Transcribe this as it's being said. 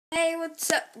What's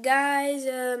up, guys?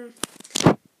 Yesterday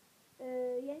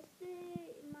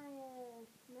my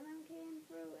mum came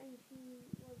through and she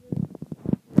was in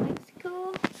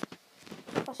Mexico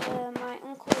because my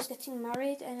uncle was getting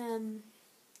married, and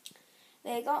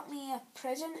they got me a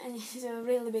present, and it's a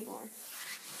really big one.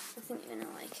 I think you're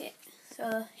gonna like it.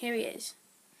 So here he is.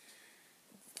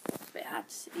 It's a bit hard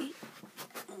to see.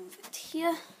 Move it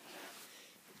here.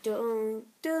 Dun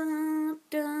dun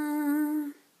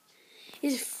dun.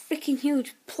 He's a freaking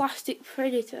huge plastic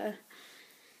predator,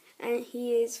 and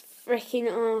he is freaking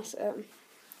awesome.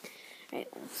 Right,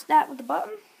 we'll start with the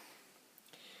bottom.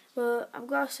 But I've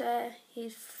got to say,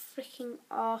 he's freaking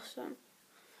awesome.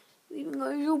 He's even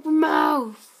got his open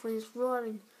mouth when he's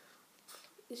roaring.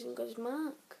 He's even got his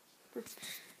mark.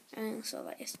 And I saw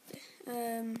that yesterday.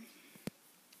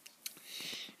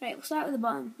 Right, we'll start with the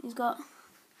bottom. It's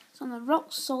on a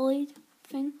rock solid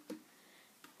thing.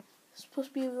 It's supposed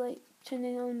to be like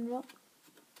turning on rock.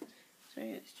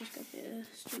 Sorry, it's just got a bit of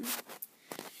string.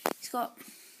 It's got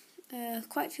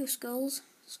quite a few skulls.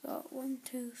 It's got 1,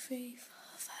 2, 3,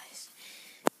 4, 5, 6,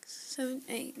 7,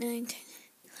 8, 9, 10,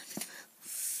 11, 12,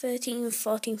 13,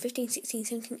 14, 15, 16,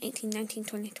 17, 18, 19,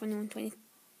 20, 21, 20,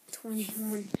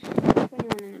 21 of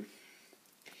them.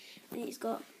 And he's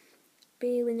got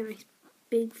really nice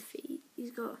big feet.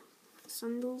 He's got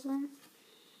sandals on.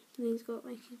 And he's got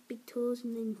like his big toes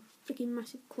and then freaking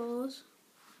massive claws.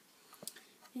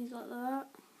 He's got that.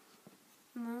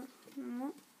 And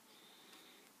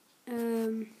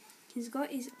that. He's got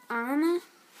his armour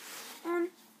on.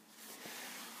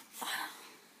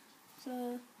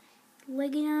 So,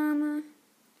 legging armour.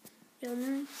 Real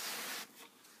nice.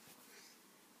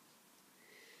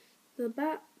 The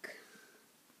back.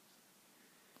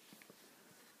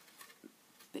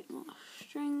 Bit more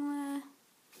string there.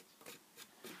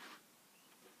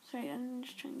 Sorry, I'm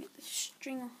just trying to get the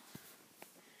string off.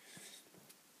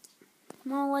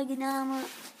 More legging armour.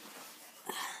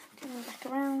 Turn back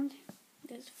around.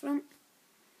 There's the front.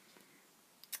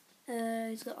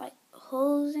 He's got like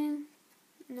holes in.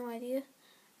 No idea.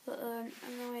 But I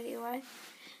have no idea why.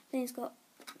 Then he's got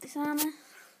this armour.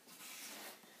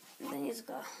 And then he's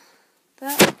got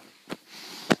that.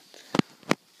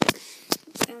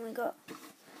 Then we got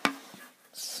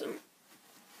some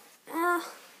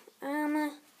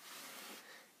armour.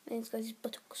 Then he's got his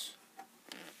buttocks.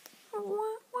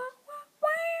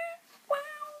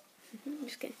 I'm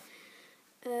just kidding.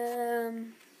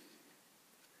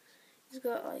 He's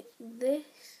got like this,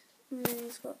 and then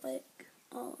he's got like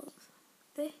all of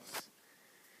this.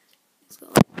 He's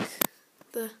got like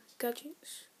the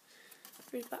gadgets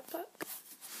for his backpack.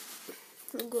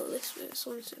 We'll go this way,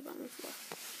 so I'm sitting back on the floor.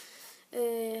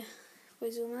 If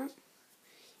we zoom out,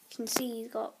 you can see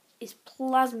he's got his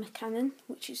plasma cannon,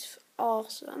 which is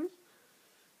awesome.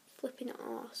 Flipping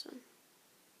awesome.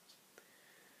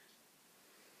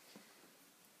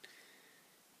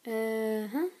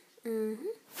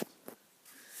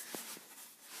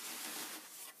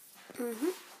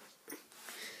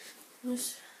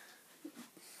 Just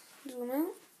zoom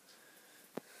out.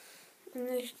 And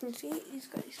as you can see, he's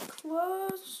got his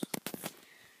claws.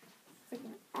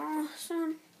 Freaking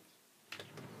awesome.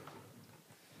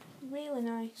 Really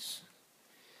nice.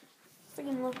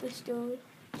 Freaking love this dude.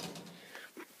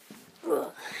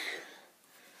 Ugh.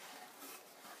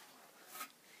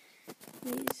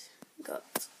 He's got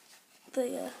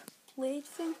the blade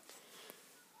thing.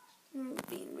 I'm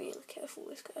being really careful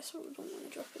with this guy, so we don't want to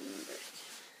drop him in the brick.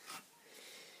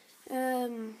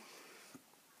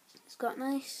 It's got a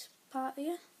nice part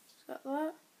here. It's got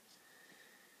that.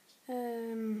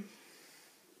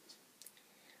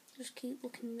 Just keep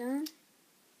looking down.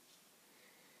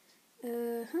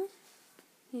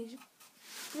 He's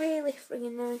really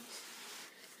friggin' nice.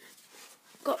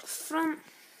 Got the front.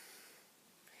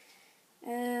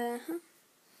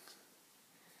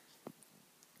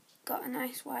 Got a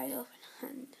nice wide open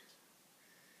hand.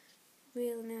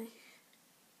 Really nice.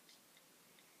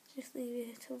 Just leave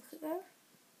you to look at that.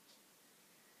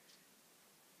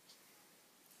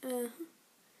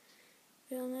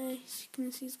 Real nice. You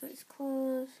can see he's got his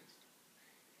claws.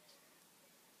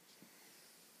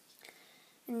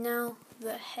 And now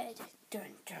the head.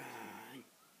 Dun dun.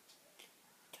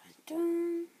 Dun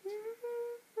dun.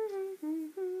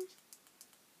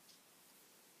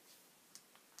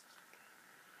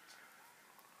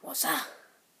 What's that?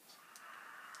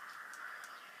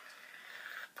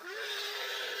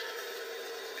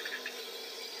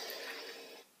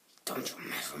 Don't you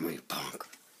mess with me, punk.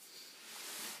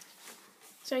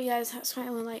 Sorry guys, that's why I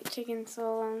was like taking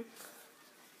so long.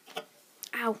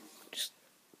 Ow. Just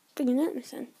bringing out my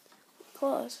son.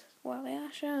 Claws while they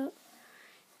are shut.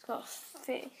 He's got a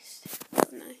face. Oh,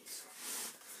 nice.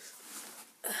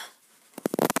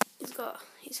 He's got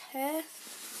his hair.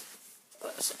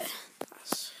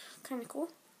 That's kind of cool.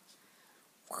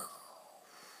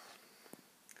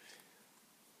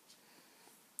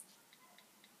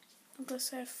 I'm gonna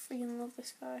say I freaking love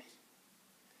this guy.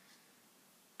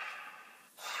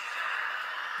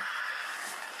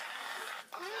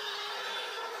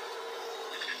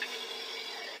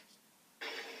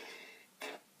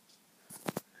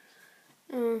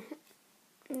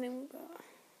 And then we got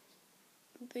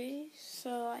these, so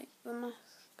like the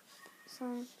mask,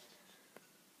 some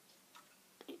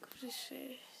like his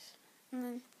face, and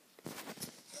then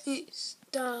it's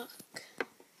dark,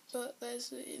 but there's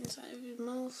the inside of his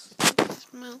mouth.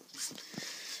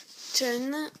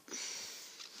 Turn that.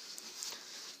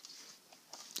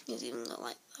 He's even got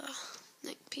like the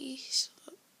neck piece.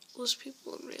 But most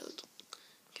people really don't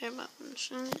care about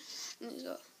mentioning it. And he's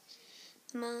got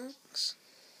marks.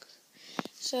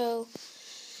 So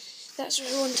that's what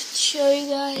I wanted to show you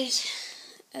guys.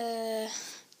 The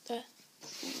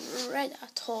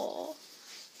Predator.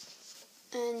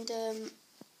 And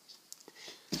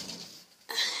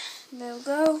there we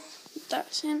go.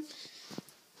 That's him.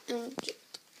 And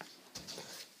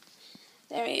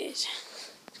there he is.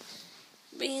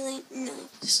 Really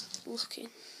nice looking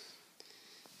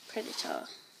Predator.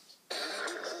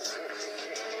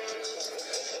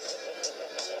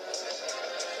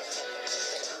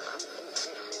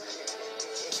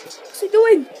 What's he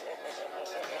doing?